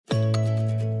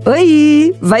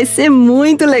Oi! Vai ser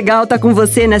muito legal estar com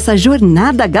você nessa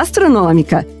jornada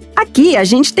gastronômica. Aqui a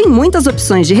gente tem muitas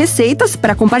opções de receitas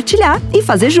para compartilhar e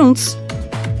fazer juntos.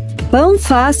 Pão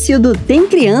fácil do Tem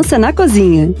Criança na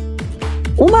Cozinha.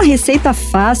 Uma receita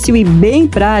fácil e bem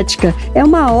prática é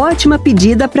uma ótima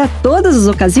pedida para todas as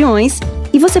ocasiões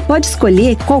e você pode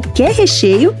escolher qualquer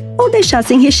recheio ou deixar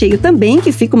sem recheio também,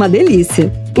 que fica uma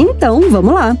delícia. Então,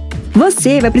 vamos lá!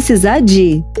 Você vai precisar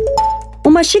de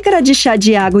 1 xícara de chá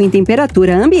de água em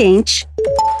temperatura ambiente,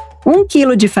 1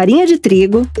 quilo de farinha de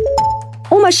trigo,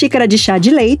 1 xícara de chá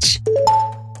de leite,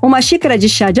 1 xícara de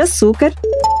chá de açúcar,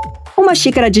 1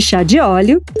 xícara de chá de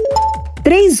óleo,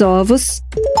 3 ovos,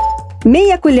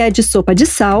 meia colher de sopa de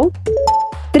sal,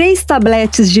 3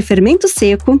 tabletes de fermento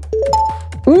seco,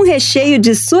 um recheio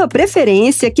de sua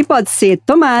preferência, que pode ser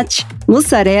tomate,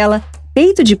 mussarela,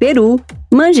 peito de peru,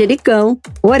 manjericão,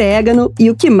 orégano e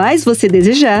o que mais você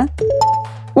desejar,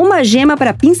 uma gema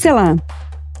para pincelar.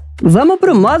 Vamos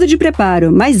para o modo de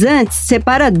preparo, mas antes,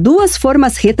 separa 2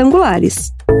 formas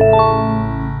retangulares.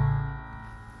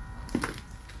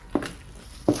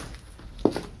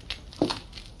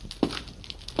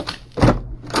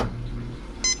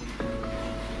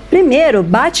 Primeiro,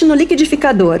 bate no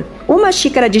liquidificador 1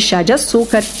 xícara de chá de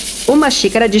açúcar, 1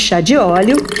 xícara de chá de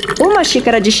óleo, 1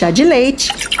 xícara de chá de leite,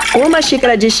 1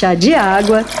 xícara de chá de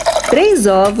água, 3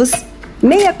 ovos,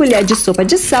 meia colher de sopa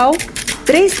de sal,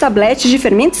 3 tabletes de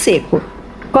fermento seco.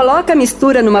 Coloca a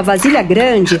mistura numa vasilha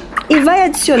grande e vai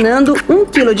adicionando 1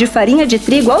 quilo de farinha de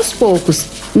trigo aos poucos,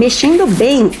 mexendo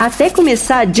bem até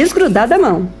começar a desgrudar da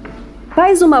mão.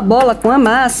 Faz uma bola com a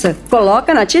massa,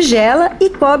 coloca na tigela e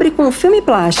cobre com filme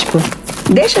plástico.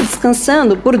 Deixa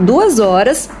descansando por 2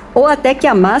 horas ou até que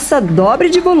a massa dobre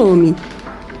de volume.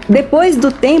 Depois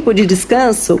do tempo de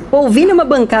descanso, polvilha uma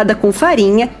bancada com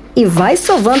farinha e vai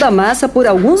sovando a massa por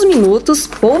alguns minutos,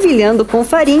 polvilhando com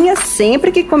farinha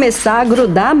sempre que começar a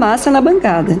grudar a massa na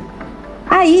bancada.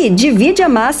 Aí, divide a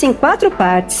massa em 4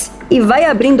 partes e vai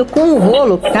abrindo com o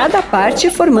rolo cada parte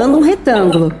formando um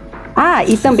retângulo.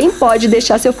 E também pode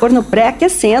deixar seu forno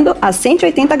pré-aquecendo a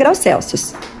 180 graus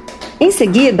Celsius. Em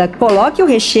seguida, coloque o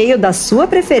recheio da sua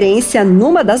preferência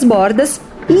numa das bordas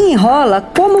e enrola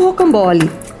como rocambole.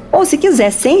 Ou se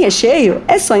quiser sem recheio,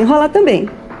 é só enrolar também.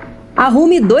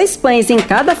 Arrume 2 pães em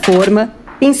cada forma,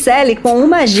 pincele com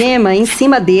uma gema em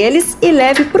cima deles e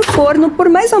leve para o forno por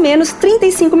mais ou menos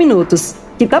 35 minutos,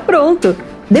 que tá pronto!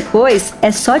 Depois,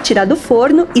 é só tirar do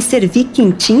forno e servir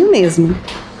quentinho mesmo.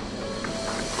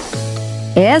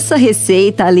 Essa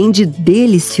receita, além de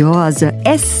deliciosa,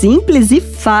 é simples e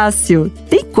fácil.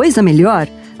 Tem coisa melhor?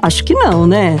 Acho que não,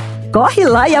 né? Corre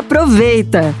lá e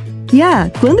aproveita! E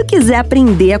quando quiser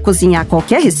aprender a cozinhar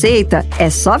qualquer receita, é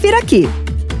só vir aqui.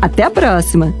 Até a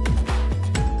próxima!